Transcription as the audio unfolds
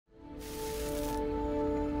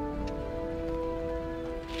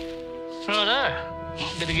Righto.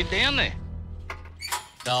 Better get down there.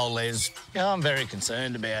 Oh, Les, I'm very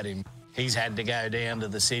concerned about him. He's had to go down to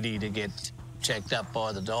the city to get checked up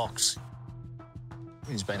by the docs.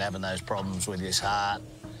 He's been having those problems with his heart.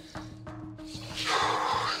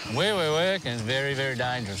 Where we're working is very, very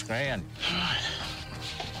dangerous ground.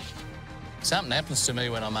 Something happens to me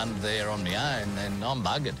when I'm under there on my own, then I'm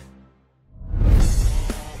buggered.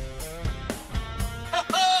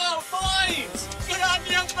 Oh, boys! Good on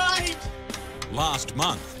you, mate! Last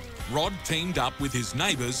month, Rod teamed up with his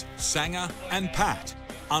neighbours, Sanger and Pat,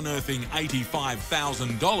 unearthing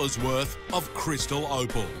 $85,000 worth of crystal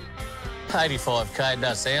opal. 85K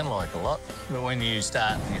does sound like a lot, but when you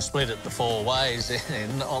start and you split it the 4 ways,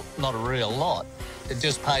 not a real lot. It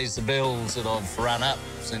just pays the bills that I've run up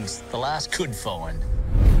since the last good find.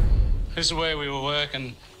 This is where we were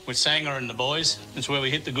working with Sanger and the boys. It's where we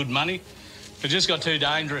hit the good money. It just got too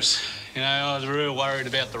dangerous. You know, I was real worried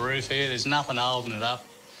about the roof here. There's nothing holding it up.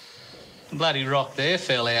 The bloody rock there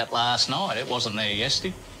fell out last night. It wasn't there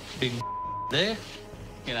yesterday. Big there.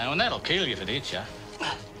 You know, and that'll kill you if it hits you.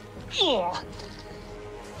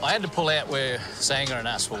 I had to pull out where Sanger and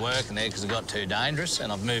us were working there because it got too dangerous,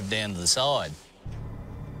 and I've moved down to the side.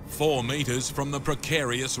 4 metres from the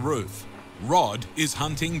precarious roof, Rod is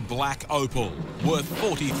hunting black opal, worth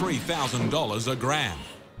 $43,000 a gram.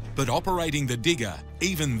 But operating the digger,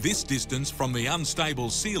 even this distance from the unstable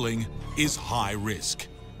ceiling, is high risk.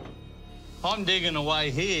 I'm digging away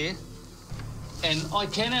here, and I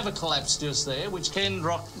can have a collapse just there, which can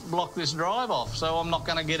block this drive off, so I'm not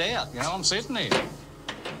going to get out. You know, I'm sitting here.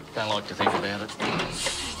 Don't like to think about it.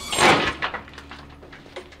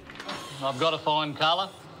 I've got to find colour.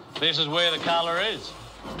 This is where the colour is.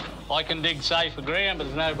 I can dig safer ground, but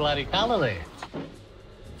there's no bloody colour there.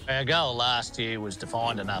 Our goal last year was to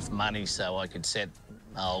find enough money so I could set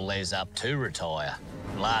old Les up to retire.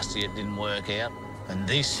 Last year it didn't work out, and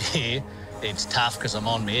this year it's tough because I'm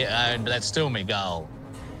on my own, but that's still my goal.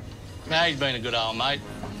 No, he's been a good old mate.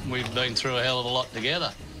 We've been through a hell of a lot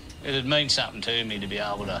together. It'd mean something to me to be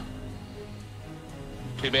able to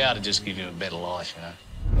just give him a better life, you know.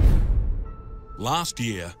 Last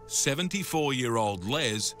year, 74-year-old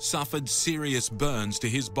Les suffered serious burns to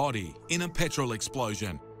his body in a petrol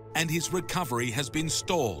explosion, and his recovery has been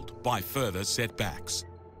stalled by further setbacks.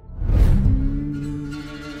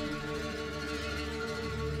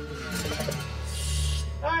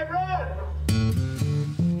 Hey, Rod!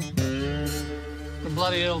 The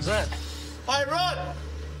bloody hell's that? Hey, Rod!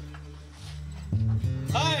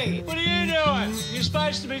 Hey! What are you doing? You're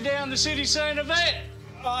supposed to be down the city seeing a vet.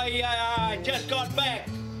 I just got back.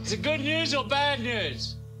 Is it good news or bad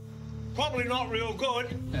news? Probably not real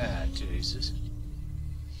good. Ah, Jesus.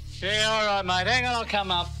 Yeah, all right, mate. Hang on, I'll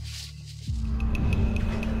come up.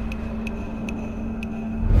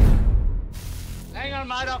 Hang on,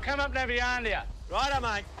 mate. I'll come up and have a yarn to you. Righto,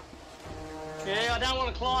 mate. Yeah, I don't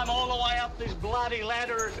want to climb all the way up this bloody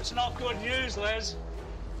ladder if it's not good news, Les.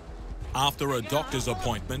 After a doctor's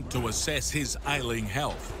appointment to assess his ailing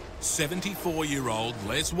health, 74-year-old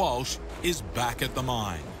Les Walsh is back at the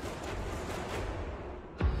mine.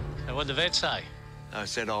 So what'd the vet say? I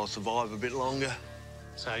said I'll survive a bit longer.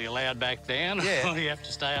 So you're allowed back down? Yeah. Or you have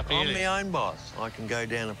to stay up here? I'm my own boss. I can go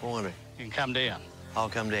down if I want to. You can come down. I'll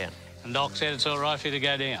come down. And Doc said it's all right for you to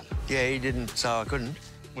go down? Yeah, he didn't, so I couldn't.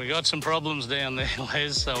 We got some problems down there,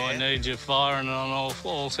 Les, so I need you firing on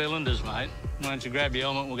all cylinders, mate. Why don't you grab your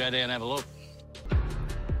helmet and we'll go down and have a look.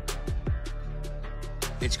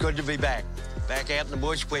 It's good to be back. Back out in the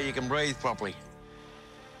bush where you can breathe properly.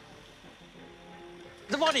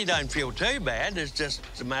 The body don't feel too bad. It's just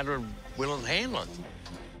a matter of will and handling.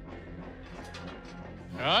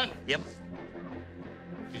 All right? Yep.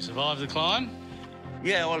 You survived the climb?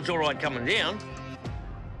 Yeah, well, it's all right coming down.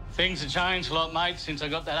 Things have changed a lot, mate, since I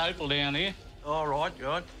got that opal down here. All right,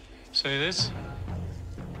 right. See this?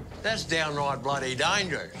 That's downright bloody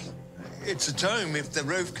dangerous. It's a tomb. If the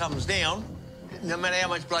roof comes down, no matter how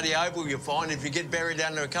much bloody opal you find, if you get buried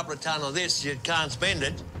under a couple of tonne of this, you can't spend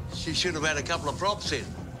it. She should have had a couple of props in.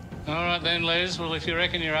 All right then, Les. Well, if you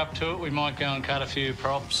reckon you're up to it, we might go and cut a few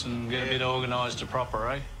props and get a bit organised to proper,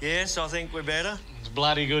 eh? Yes, I think we're better. It's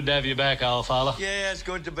bloody good to have you back, old fella. Yeah, it's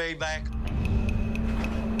good to be back.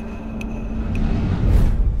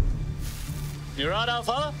 You right, old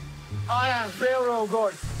fella? I am feel real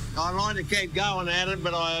good. I'd like to keep going at it,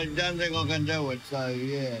 but I don't think I can do it, so,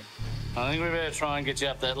 yeah. I think we better try and get you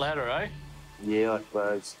up that ladder, eh? Yeah, I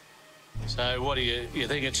suppose. So what do you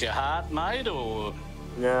think it's your heart, mate, or...?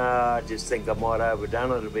 No, I just think I might have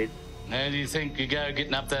overdone it a bit. How do you think you go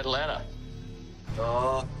getting up that ladder?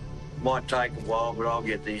 Oh, might take a while, but I'll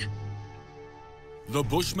get there. The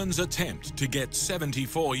bushman's attempt to get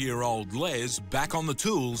 74-year-old Les back on the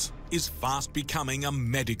tools is fast becoming a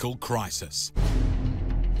medical crisis.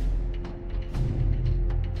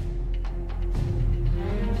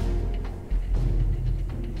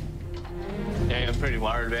 Yeah, I'm pretty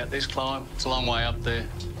worried about this climb. It's a long way up there,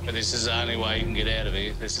 but this is the only way you can get out of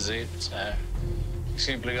here. This is it. So you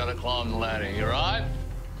simply got to climb the ladder. You right?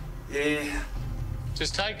 Yeah,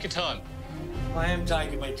 Just take your time. I am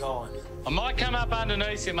taking my time. I might come up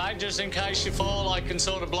underneath you, mate, just in case you fall. I can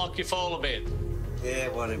sort of block your fall a bit. Yeah,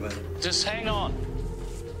 whatever. Just hang on.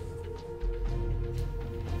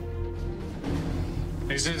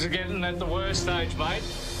 This is getting at the worst stage, mate.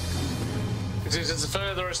 This is the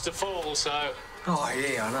furthest to fall, so Oh,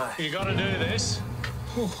 yeah, I know. you got to do this.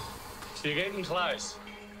 You're getting close.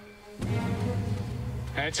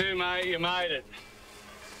 That's it, mate. You made it.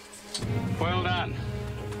 Well done.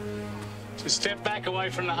 Just step back away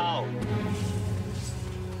from the hole.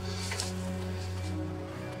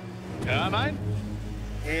 You all right, mate?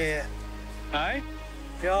 Yeah, Hey?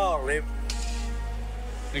 yeah, I'll live.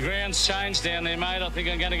 The ground's changed down there, mate. I think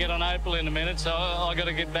I'm going to get on Opal in a minute, so I got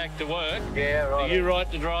to get back to work. Yeah, Are right. you right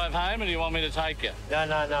to drive home, or do you want me to take you? No,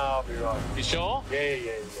 I'll be right. You sure? Yeah.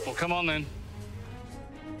 Well, come on then.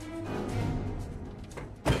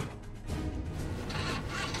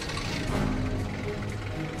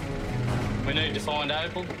 We need to find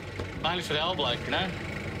Opal, mainly for the old bloke, you know,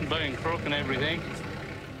 being crook and everything.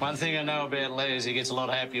 One thing I know about Les, he gets a lot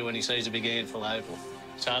happier when he sees a big handful of Opal.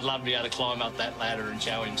 So I'd love to be able to climb up that ladder and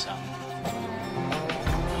show him something.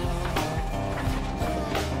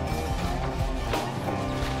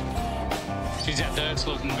 Geez, that dirt's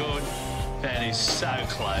looking good. That is so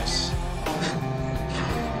close.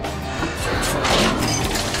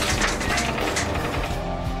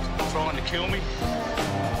 Trying to kill me?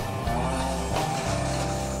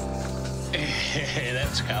 Yeah,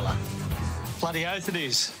 that's colour. Bloody oath it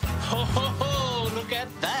is. Oh, look at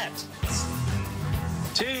that.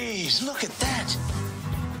 Jeez, look at that.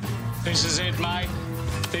 This is it, mate.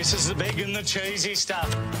 This is the big and the cheesy stuff.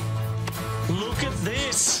 Look at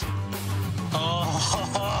this.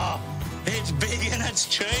 Oh, it's big and it's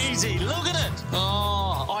cheesy. Look at it.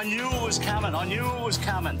 Oh, I knew it was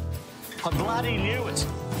coming. I bloody knew it.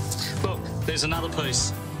 Look, there's another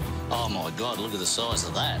piece. Oh, my God, look at the size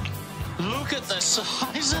of that. Look at the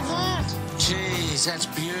size of that. Jeez, that's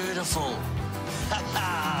beautiful.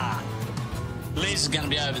 Les is going to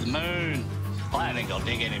be over the moon. I don't think I'll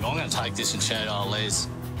dig anymore. I'm going to take this and show it old Les.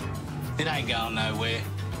 It ain't going nowhere.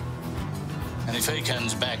 And if he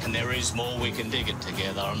comes back and there is more, we can dig it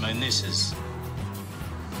together. I mean, this is...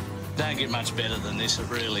 Don't get much better than this. It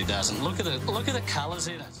really doesn't. Look at the colours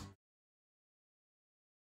in it.